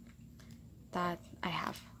background that I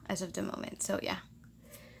have as of the moment. So yeah,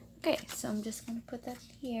 okay, so I'm just gonna put that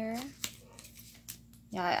here.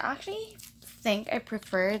 Yeah, I actually think I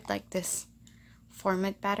preferred like this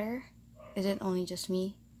format better. Is it only just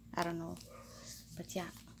me? I don't know, but yeah,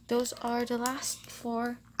 those are the last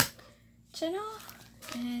 4 Geno.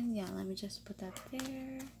 And yeah, let me just put that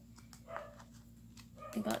there.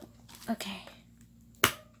 But okay,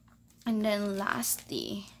 and then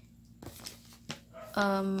lastly,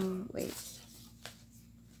 wait,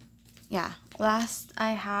 yeah, last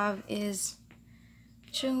I have is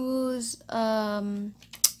Jungwoo's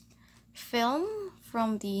film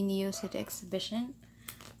from the Neo City exhibition.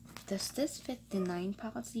 does this fit the 9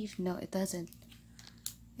 pocket sleeve? No, it doesn't.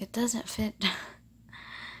 It doesn't fit.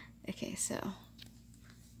 Okay, so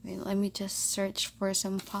wait, let me just search for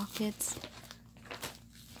some pockets.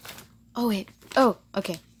 Oh wait, oh,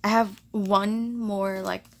 okay. I have one more,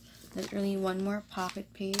 like literally one more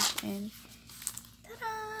pocket page, and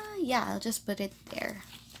ta-da! Yeah, I'll just put it there.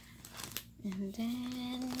 And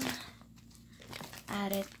then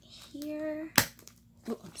add it here.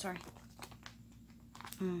 Oh, I'm sorry.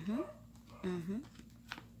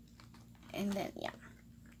 And then, yeah.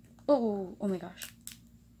 Oh my gosh.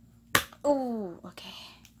 Oh, okay.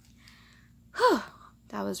 Whew,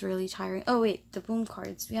 that was really tiring. Oh wait, the boom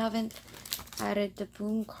cards. We haven't added the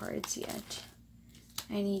boom cards yet.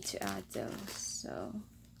 I need to add those. So,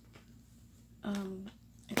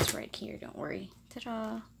 it's right here. Don't worry.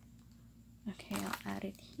 Ta-da. Okay, I'll add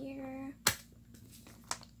it here.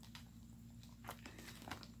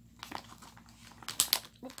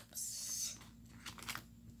 Oops.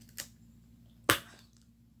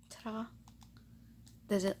 Ta-da.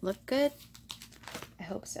 Does it look good? I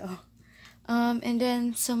hope so. And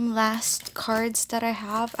then some last cards that I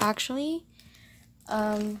have actually.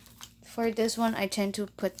 For this one, I tend to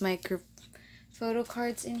put my group photo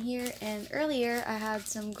cards in here, and earlier I had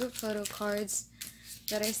some group photo cards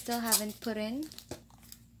that I still haven't put in,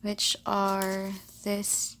 which are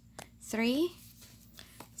this 3.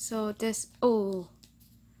 So this, oh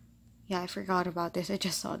yeah, I forgot about this. I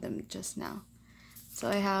just saw them just now. So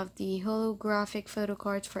I have the holographic photo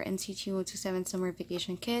cards for NCT 127 Summer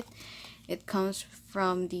Vacation Kit. It comes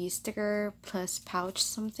from the sticker plus pouch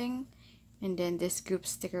something, and then this group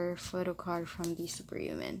sticker photo card from the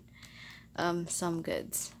Superhuman some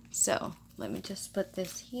goods. So let me just put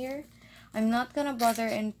this here. I'm not gonna bother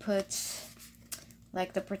and put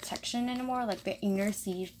like the protection anymore, like the inner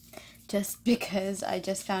sleeve, just because I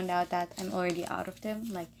just found out that I'm already out of them.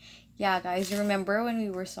 Like, yeah guys, remember when we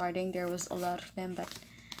were starting there was a lot of them, but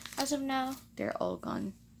as of now they're all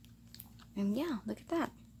gone. And yeah, look at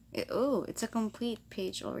that. Oh, it's a complete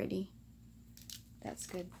page already. That's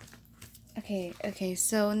good. Okay,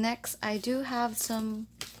 so next I do have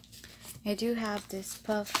this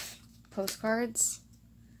puff postcards.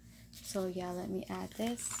 So yeah, let me add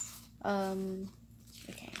this.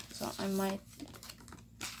 Okay, so I might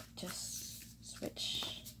just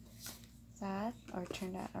switch that or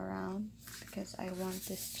turn that around because I want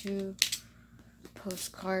these 2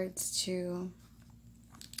 postcards to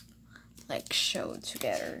like show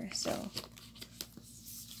together. So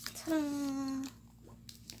ta-da!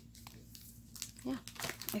 Yeah,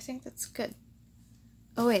 I think that's good.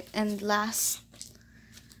 Oh wait, and lastly,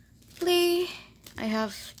 I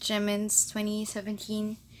have Jimin's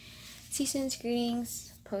 2017 Season's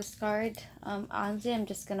Greetings postcard. Honestly, I'm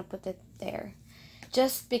just gonna put it there,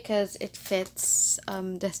 just because it fits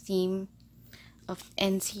the theme of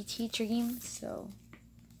NCT Dream. So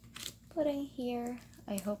putting here.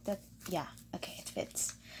 I hope that, yeah, okay, it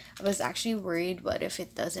fits. I was actually worried what if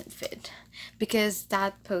it doesn't fit, because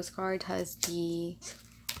that postcard has the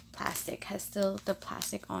plastic, has still the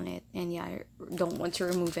plastic on it, and yeah, I don't want to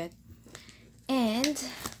remove it. And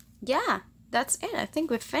yeah, that's it. I think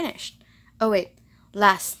we've finished. Oh wait,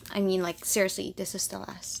 last, I mean, like seriously, this is the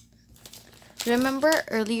last. Remember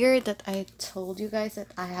earlier that I told you guys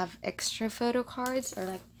that I have extra photo cards, or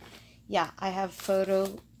like, yeah, I have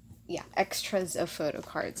extras of photo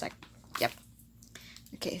cards, like, yep.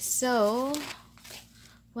 Okay, so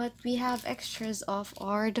what we have extras of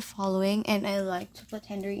are the following, and I like to put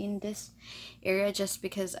Henry in this area just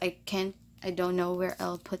because I don't know where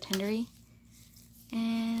I'll put Henry.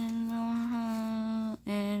 And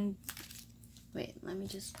wait, let me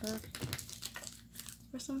just look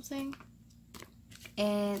for something.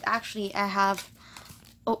 And actually I have,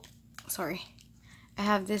 oh sorry, I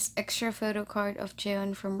have this extra photo card of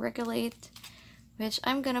Jeon from Regulate, which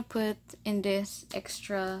I'm gonna put in this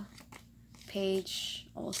extra page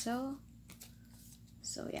also.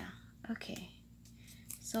 So yeah, okay.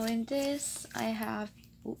 So in this I have,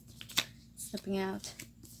 slipping out.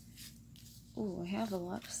 Oh, I have a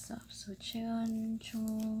lot of stuff. So Jeon,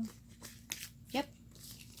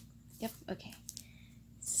 yep, okay.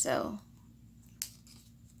 So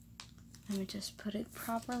let me just put it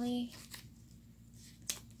properly.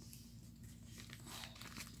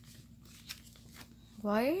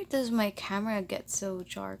 Why does my camera get so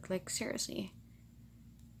dark? Like, seriously.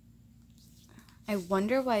 I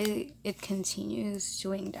wonder why it continues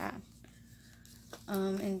doing that.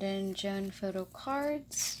 And then Jeon photo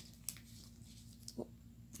cards. Oh,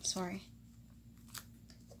 sorry.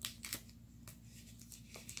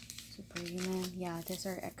 Superhuman. Yeah, these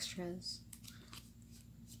are extras.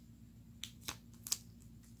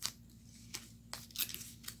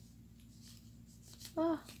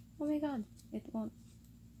 Oh my god, it won't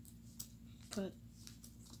put,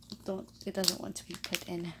 it doesn't want to be put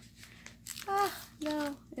in. Ah,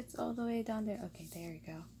 no, it's all the way down there. Okay, there you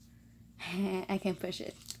go. I can push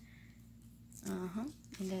it. And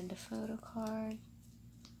then the photo card.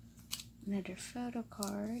 Another photo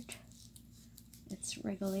card. It's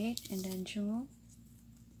regulate, and then Jungwoo.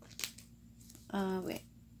 Wait.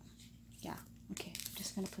 Yeah, okay. I'm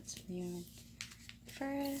just gonna put Superhuman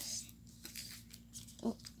first.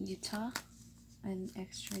 Oh, Utah. An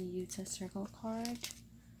extra Utah circle card.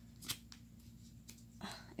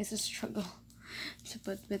 It's a struggle to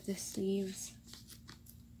put with the sleeves.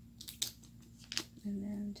 And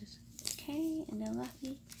then just, okay, and then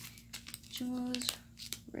lastly, Jungwoo's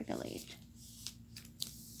regulate.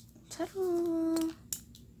 Ta-da!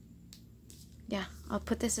 Yeah, I'll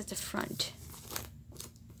put this at the front.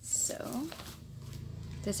 So,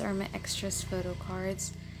 these are my extras photo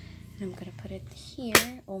cards. And I'm gonna put it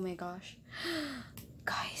here. Oh my gosh.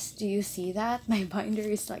 Guys, do you see that? My binder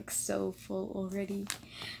is like so full already.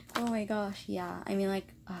 Oh my gosh, yeah. I mean,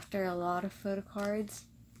 like, after a lot of photo cards,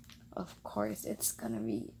 of course it's gonna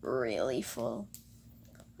be really full.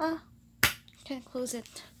 Ah, can't close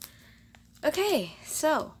it. Okay,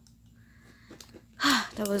 so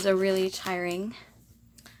that was a really tiring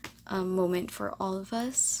moment for all of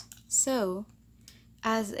us. So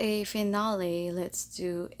as a finale, let's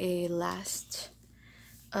do a last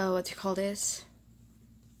what do you call this,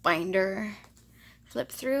 binder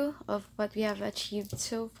flip through of what we have achieved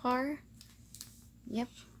so far. Yep,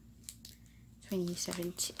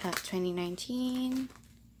 2019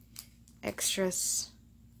 extras.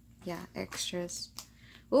 Yeah, extras.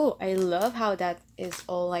 Oh, I love how that is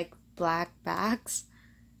all like black backs.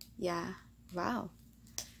 Yeah, wow.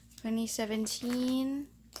 2017,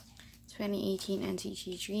 2018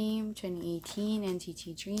 NCT Dream, 2018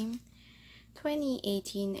 NCT Dream,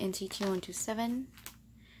 2018 NCT 127.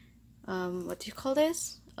 What do you call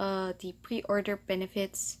this? The pre-order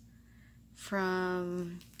benefits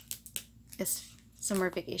from a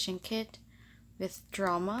summer vacation kit with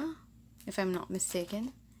drama, if I'm not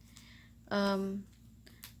mistaken.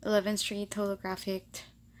 11th Street holographic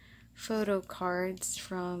photo cards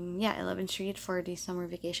from 11th Street for the summer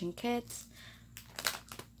vacation kits.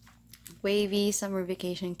 Wavy summer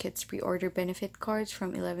vacation kits pre-order benefit cards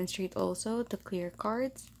from 11th Street, also the clear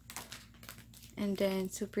cards. And then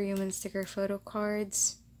Superhuman sticker photo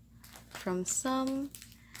cards from some.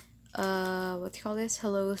 What do you call this?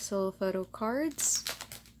 Hello Soul photo cards.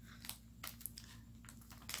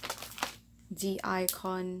 The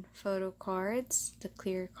icon photo cards, the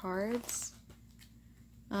clear cards.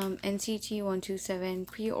 NCT 127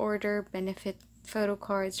 pre-order benefit photo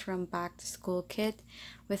cards from back to school kit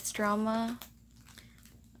with drama.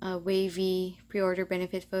 Wavy pre-order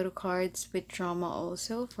benefit photo cards with drama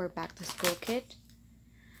also for back to school kit.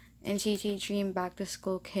 NCT Dream back to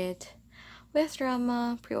school kit with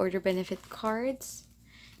drama pre-order benefit cards.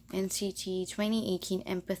 NCT 2018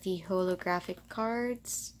 empathy holographic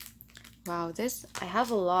cards. Wow, this, I have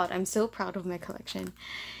a lot. I'm so proud of my collection.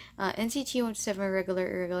 NCT 127 regular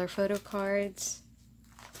irregular photo cards.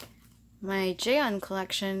 My Jaeon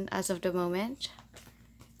collection as of the moment.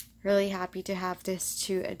 Really happy to have this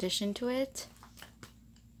 2 addition to it.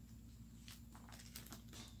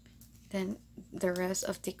 Then the rest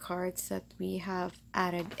of the cards that we have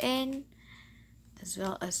added in, as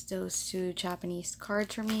well as those 2 Japanese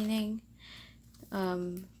cards remaining.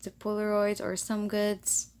 The Polaroids or some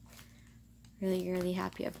goods. Really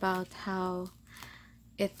happy about how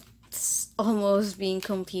it's almost being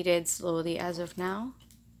completed slowly as of now.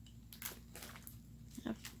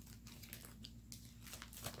 Yep.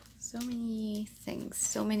 So many things,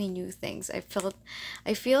 so many new things. I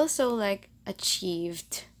feel so like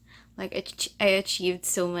achieved. Like I achieved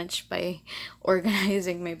so much by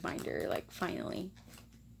organizing my binder, like finally.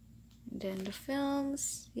 And then the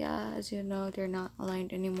films, yeah, as you know, they're not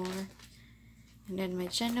aligned anymore. And then my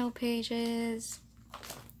Geno pages.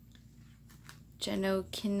 Geno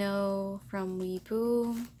Kino from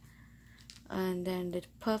Weeboom. And then the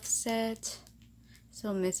puff set.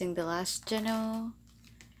 Still missing the last Geno.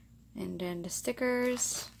 And then the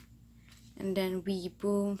stickers. And then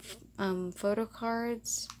Weeboom photo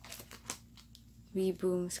cards.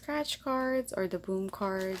 Weeboom scratch cards or the boom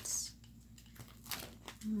cards.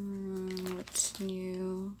 What's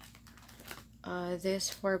new?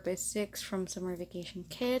 This 4x6 from summer vacation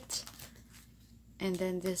kit, and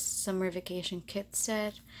then this summer vacation kit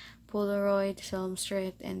set, Polaroid film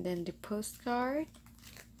strip, and then the postcard,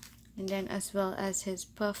 and then as well as his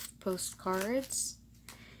puff postcards.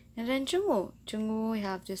 And then Jungwoo, we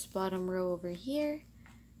have this bottom row over here,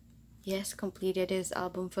 yes, completed his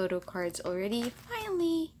album photo cards already,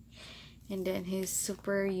 finally. And then his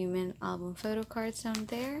Superhuman album photo cards down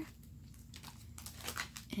there.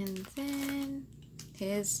 And then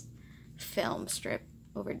his film strip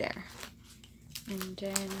over there. And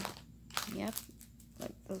then, yep,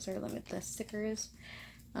 like those are limitless stickers.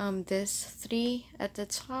 This 3 at the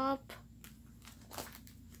top.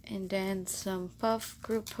 And then some Puff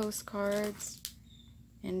group postcards.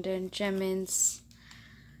 And then Jimin's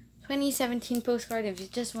 2017 postcard. If you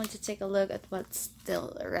just want to take a look at what's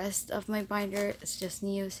still the rest of my binder, it's just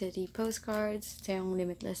Neo City postcards, Taeyong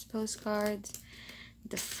Limitless postcards,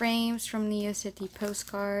 the frames from Neo City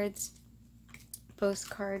postcards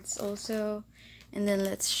also, and then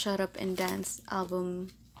Let's Shut Up and Dance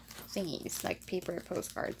album thingies, like paper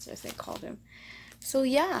postcards as they call them. So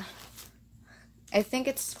yeah, I think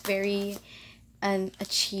it's very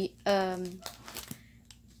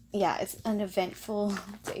yeah, it's an eventful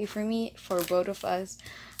day for me, for both of us,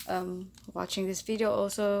 watching this video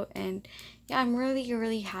also. And yeah, I'm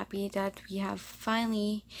really happy that we have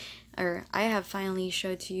finally, or I have finally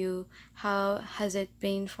showed to you how has it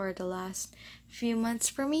been for the last few months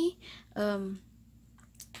for me.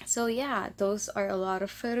 So yeah, those are a lot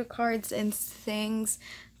of photo cards and things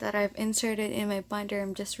that I've inserted in my binder.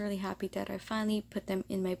 I'm just really happy that I finally put them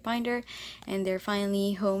in my binder and they're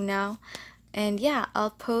finally home now. And yeah, I'll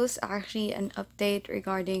post actually an update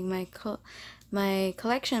regarding my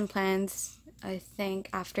collection plans, I think,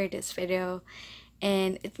 after this video.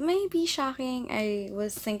 And it may be shocking. I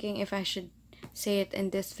was thinking if I should say it in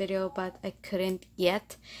this video, but I couldn't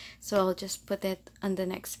yet, so I'll just put it on the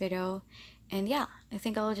next video. And yeah, I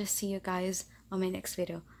think I'll just see you guys on my next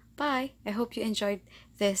video. Bye! I hope you enjoyed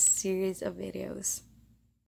this series of videos.